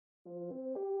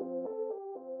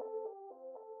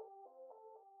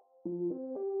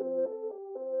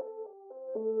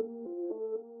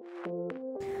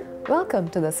Welcome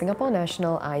to the Singapore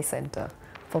National Eye Centre.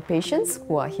 For patients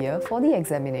who are here for the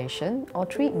examination or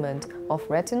treatment of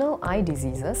retinal eye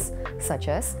diseases such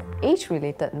as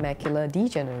age-related macular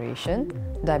degeneration,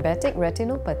 diabetic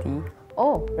retinopathy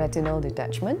or retinal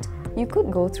detachment, you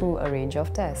could go through a range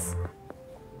of tests.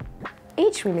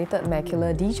 Age-related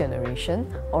macular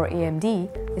degeneration, or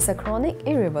AMD, is a chronic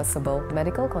irreversible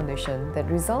medical condition that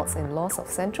results in loss of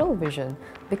central vision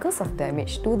because of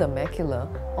damage to the macula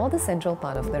or the central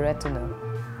part of the retina.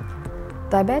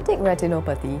 Diabetic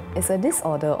retinopathy is a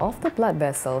disorder of the blood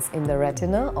vessels in the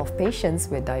retina of patients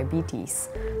with diabetes.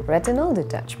 Retinal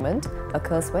detachment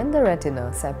occurs when the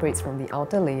retina separates from the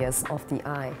outer layers of the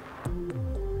eye.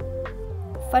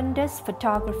 Fundus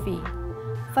photography.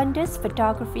 Fundus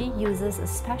photography uses a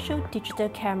special digital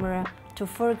camera to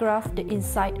photograph the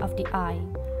inside of the eye.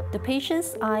 The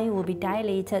patient's eye will be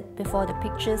dilated before the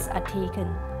pictures are taken.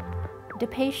 The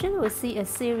patient will see a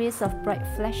series of bright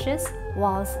flashes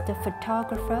whilst the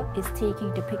photographer is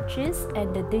taking the pictures,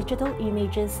 and the digital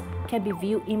images can be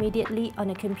viewed immediately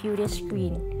on a computer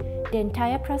screen. The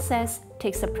entire process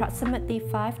takes approximately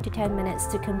 5 to 10 minutes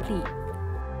to complete.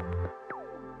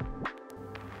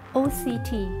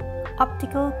 OCT,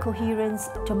 Optical Coherence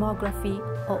Tomography,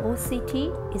 or OCT,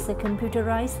 is a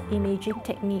computerized imaging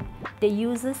technique that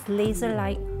uses laser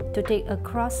light to take a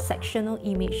cross-sectional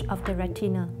image of the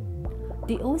retina.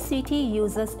 The OCT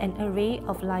uses an array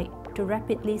of light to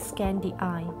rapidly scan the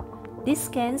eye. These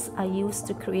scans are used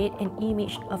to create an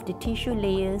image of the tissue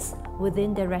layers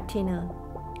within the retina.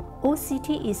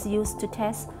 OCT is used to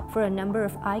test for a number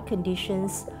of eye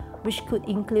conditions, which could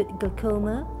include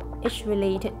glaucoma,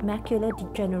 Age-Related Macular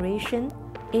Degeneration,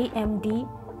 AMD,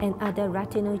 and other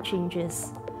retinal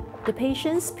changes. The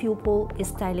patient's pupil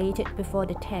is dilated before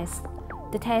the test.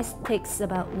 The test takes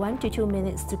about 1 to 2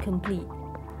 minutes to complete.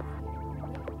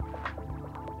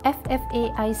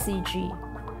 FFA-ICG,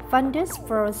 Fundus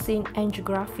Fluorescein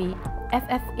Angiography,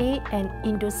 FFA and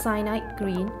indocyanide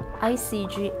green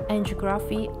ICG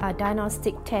angiography are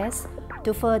diagnostic tests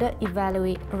to further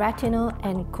evaluate retinal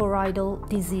and choroidal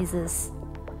diseases.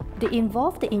 They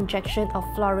involve the injection of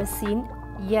fluorescein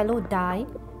yellow dye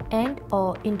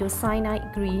and/or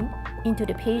indocyanide green into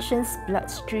the patient's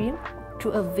bloodstream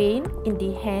through a vein in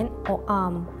the hand or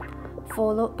arm,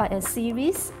 followed by a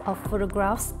series of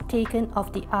photographs taken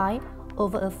of the eye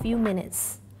over a few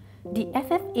minutes. The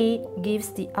FFA gives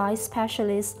the eye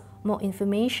specialist more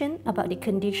information about the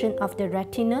condition of the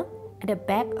retina at the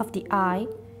back of the eye,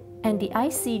 and the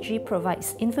ICG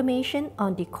provides information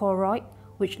on the choroid,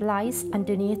 which lies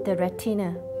underneath the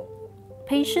retina.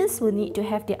 Patients will need to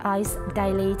have their eyes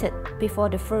dilated before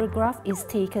the photograph is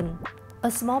taken.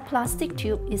 A small plastic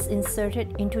tube is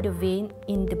inserted into the vein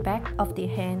in the back of the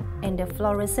hand, and the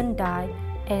fluorescent dye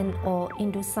and/or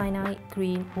indocyanide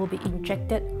green will be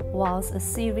injected whilst a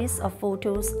series of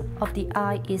photos of the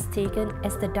eye is taken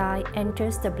as the dye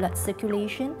enters the blood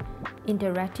circulation in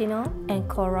the retinal and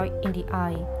choroid in the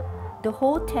eye. The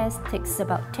whole test takes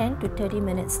about 10 to 30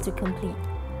 minutes to complete.